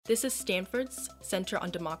This is Stanford's Center on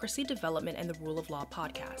Democracy, Development, and the Rule of Law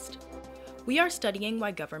podcast. We are studying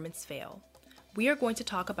why governments fail. We are going to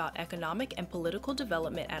talk about economic and political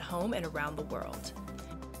development at home and around the world.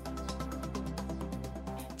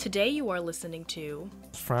 Today you are listening to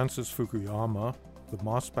Francis Fukuyama, the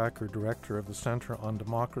Mosbacher Director of the Center on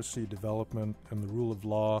Democracy, Development, and the Rule of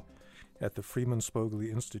Law at the Freeman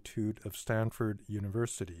Spogli Institute of Stanford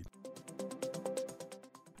University.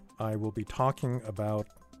 I will be talking about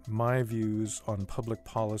my views on public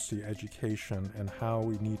policy education and how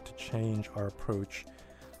we need to change our approach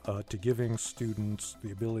to giving students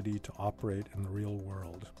the ability to operate in the real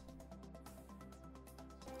world.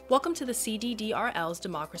 Welcome to the CDDRL's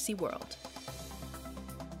Democracy World.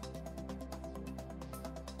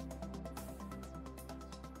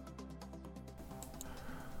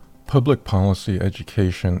 Public policy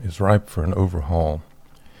education is ripe for an overhaul.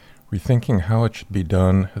 Rethinking how it should be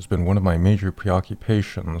done has been one of my major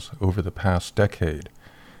preoccupations over the past decade,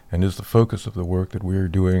 and is the focus of the work that we are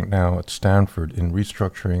doing now at Stanford in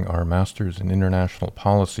restructuring our Masters in International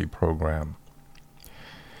Policy program.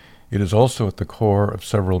 It is also at the core of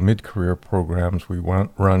several mid-career programs we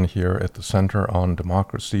run here at the Center on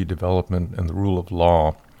Democracy, Development, and the Rule of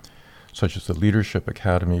Law, such as the Leadership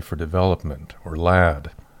Academy for Development, or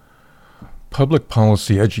LAD. Public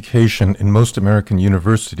policy education in most American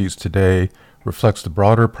universities today reflects the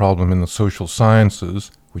broader problem in the social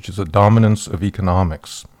sciences, which is a dominance of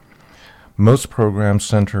economics. Most programs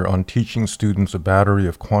center on teaching students a battery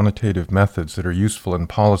of quantitative methods that are useful in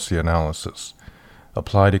policy analysis: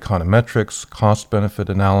 applied econometrics, cost-benefit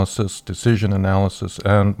analysis, decision analysis,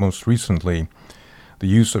 and, most recently, the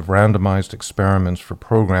use of randomized experiments for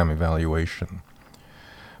program evaluation.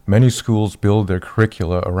 Many schools build their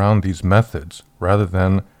curricula around these methods rather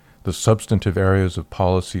than the substantive areas of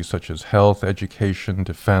policy such as health, education,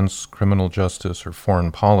 defense, criminal justice, or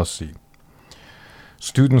foreign policy.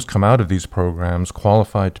 Students come out of these programs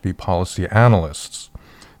qualified to be policy analysts.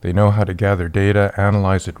 They know how to gather data,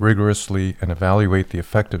 analyze it rigorously, and evaluate the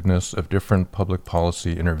effectiveness of different public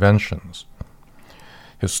policy interventions.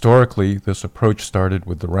 Historically, this approach started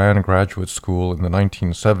with the Rand Graduate School in the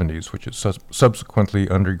 1970s, which has subsequently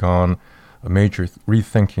undergone a major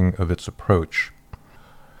rethinking of its approach.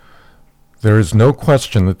 There is no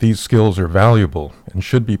question that these skills are valuable and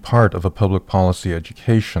should be part of a public policy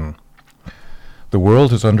education. The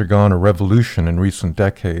world has undergone a revolution in recent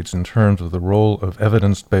decades in terms of the role of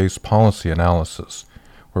evidence-based policy analysis,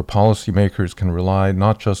 where policymakers can rely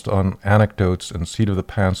not just on anecdotes and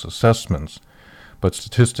seat-of-the-pants assessments, but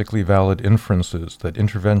statistically valid inferences that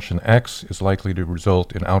intervention X is likely to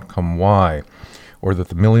result in outcome Y, or that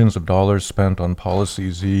the millions of dollars spent on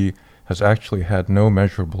policy Z has actually had no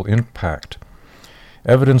measurable impact.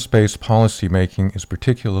 Evidence-based policy making is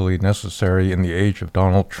particularly necessary in the age of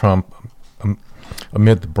Donald Trump,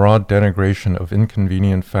 amid the broad denigration of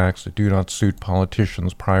inconvenient facts that do not suit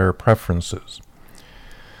politicians' prior preferences.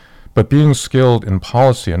 But being skilled in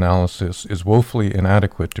policy analysis is woefully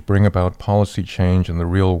inadequate to bring about policy change in the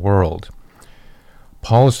real world.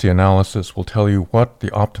 Policy analysis will tell you what the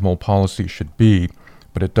optimal policy should be,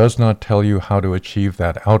 but it does not tell you how to achieve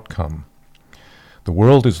that outcome. The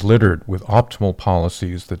world is littered with optimal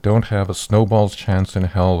policies that don't have a snowball's chance in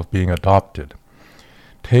hell of being adopted.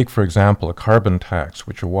 Take, for example, a carbon tax,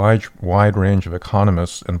 which a wide range of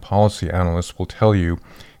economists and policy analysts will tell you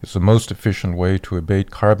is the most efficient way to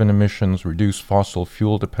abate carbon emissions, reduce fossil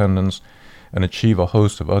fuel dependence, and achieve a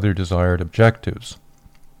host of other desired objectives.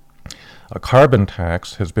 A carbon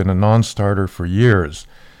tax has been a non-starter for years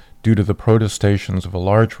due to the protestations of a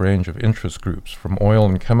large range of interest groups, from oil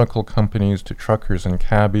and chemical companies to truckers and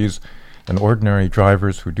cabbies and ordinary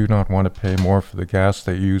drivers who do not want to pay more for the gas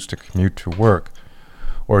they use to commute to work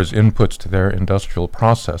or as inputs to their industrial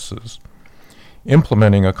processes.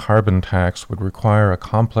 Implementing a carbon tax would require a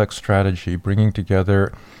complex strategy bringing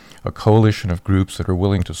together a coalition of groups that are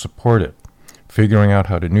willing to support it, figuring out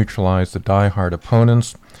how to neutralize the die-hard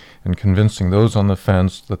opponents, and convincing those on the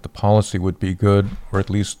fence that the policy would be good or at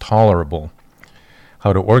least tolerable.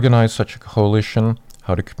 How to organize such a coalition,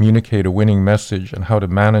 how to communicate a winning message, and how to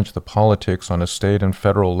manage the politics on a state and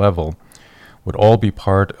federal level would all be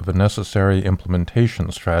part of a necessary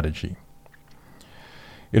implementation strategy.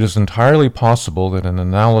 It is entirely possible that an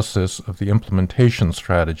analysis of the implementation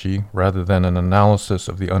strategy, rather than an analysis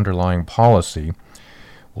of the underlying policy,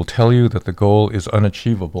 will tell you that the goal is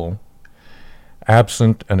unachievable,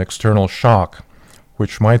 absent an external shock,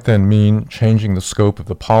 which might then mean changing the scope of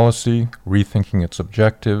the policy, rethinking its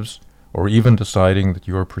objectives, or even deciding that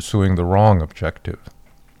you are pursuing the wrong objective.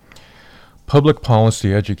 public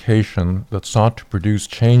policy education that sought to produce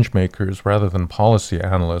change makers rather than policy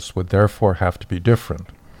analysts would therefore have to be different.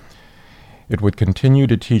 It would continue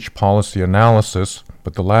to teach policy analysis,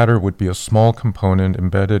 but the latter would be a small component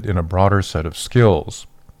embedded in a broader set of skills.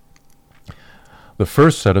 The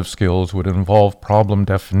first set of skills would involve problem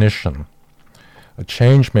definition. A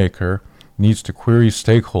change maker needs to query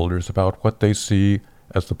stakeholders about what they see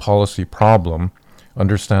as the policy problem,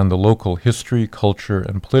 understand the local history, culture,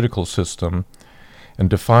 and political system, and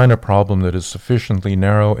define a problem that is sufficiently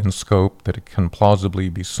narrow in scope that it can plausibly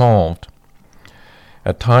be solved.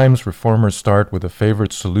 At times, reformers start with a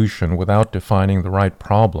favorite solution without defining the right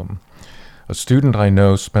problem. A student I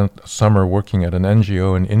know spent a summer working at an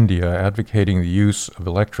NGO in India advocating the use of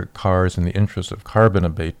electric cars in the interest of carbon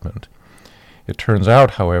abatement. It turns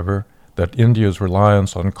out, however, that India's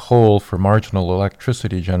reliance on coal for marginal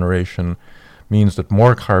electricity generation means that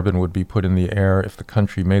more carbon would be put in the air if the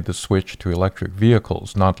country made the switch to electric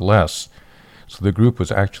vehicles, not less. So the group was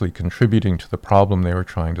actually contributing to the problem they were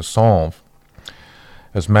trying to solve.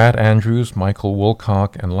 As Matt Andrews, Michael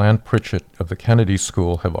Woolcock, and Lant Pritchett of the Kennedy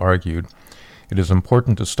School have argued, it is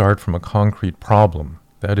important to start from a concrete problem,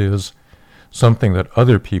 that is, something that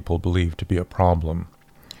other people believe to be a problem.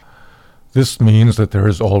 This means that there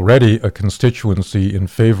is already a constituency in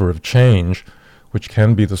favor of change, which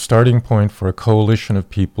can be the starting point for a coalition of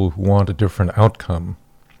people who want a different outcome.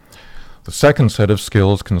 The second set of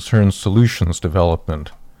skills concerns solutions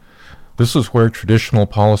development. This is where traditional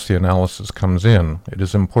policy analysis comes in. It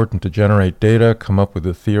is important to generate data, come up with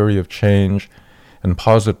a theory of change, and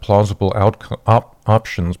posit plausible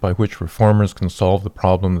options by which reformers can solve the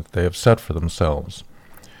problem that they have set for themselves.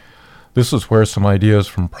 This is where some ideas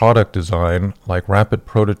from product design, like rapid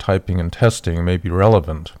prototyping and testing, may be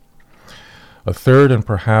relevant. A third and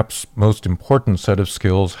perhaps most important set of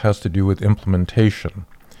skills has to do with implementation.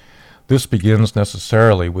 This begins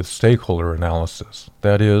necessarily with stakeholder analysis,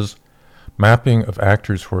 that is, mapping of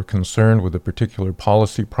actors who are concerned with a particular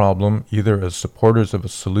policy problem, either as supporters of a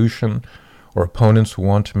solution or opponents who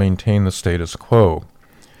want to maintain the status quo.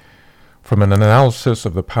 From an analysis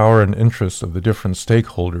of the power and interests of the different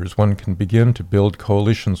stakeholders, one can begin to build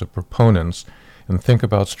coalitions of proponents and think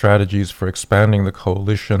about strategies for expanding the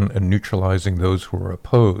coalition and neutralizing those who are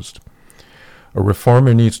opposed. A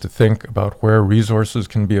reformer needs to think about where resources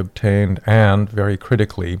can be obtained and, very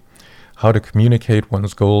critically, how to communicate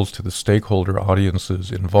one's goals to the stakeholder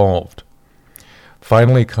audiences involved.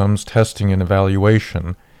 Finally comes testing and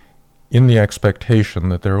evaluation, in the expectation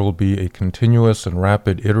that there will be a continuous and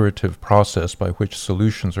rapid iterative process by which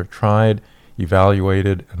solutions are tried,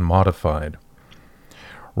 evaluated, and modified.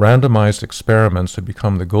 Randomized experiments have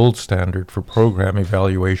become the gold standard for program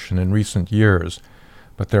evaluation in recent years,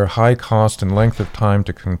 but their high cost and length of time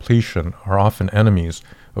to completion are often enemies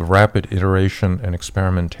of rapid iteration and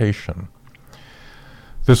experimentation.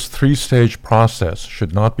 This three-stage process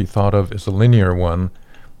should not be thought of as a linear one,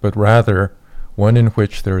 but rather one in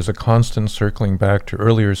which there is a constant circling back to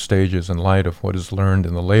earlier stages in light of what is learned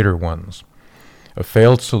in the later ones. A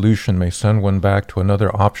failed solution may send one back to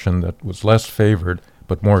another option that was less favored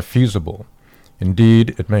but more feasible.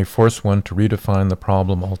 Indeed, it may force one to redefine the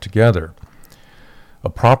problem altogether. A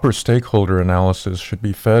proper stakeholder analysis should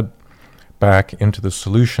be fed back into the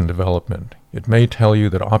solution development. It may tell you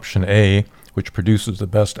that option A, which produces the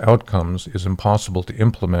best outcomes, is impossible to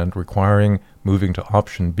implement, requiring moving to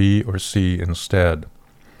option B or C instead.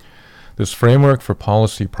 This framework for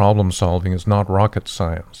policy problem solving is not rocket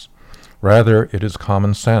science. Rather, it is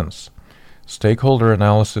common sense. Stakeholder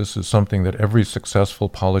analysis is something that every successful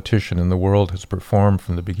politician in the world has performed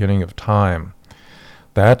from the beginning of time.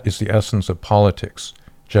 That is the essence of politics,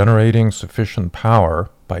 generating sufficient power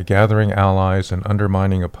by gathering allies and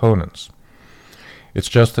undermining opponents. It's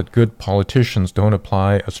just that good politicians don't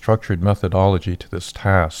apply a structured methodology to this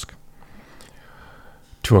task.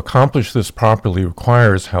 To accomplish this properly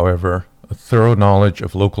requires, however, a thorough knowledge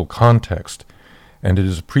of local context, and it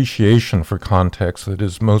is appreciation for context that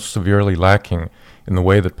is most severely lacking in the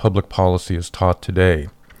way that public policy is taught today.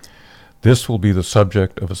 This will be the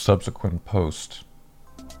subject of a subsequent post.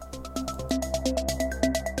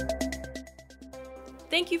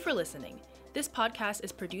 Thank you for listening. This podcast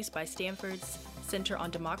is produced by Stanford's Center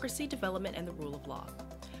on Democracy, Development, and the Rule of Law.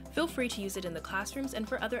 Feel free to use it in the classrooms and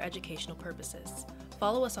for other educational purposes.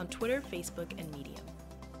 Follow us on Twitter, Facebook, and Medium.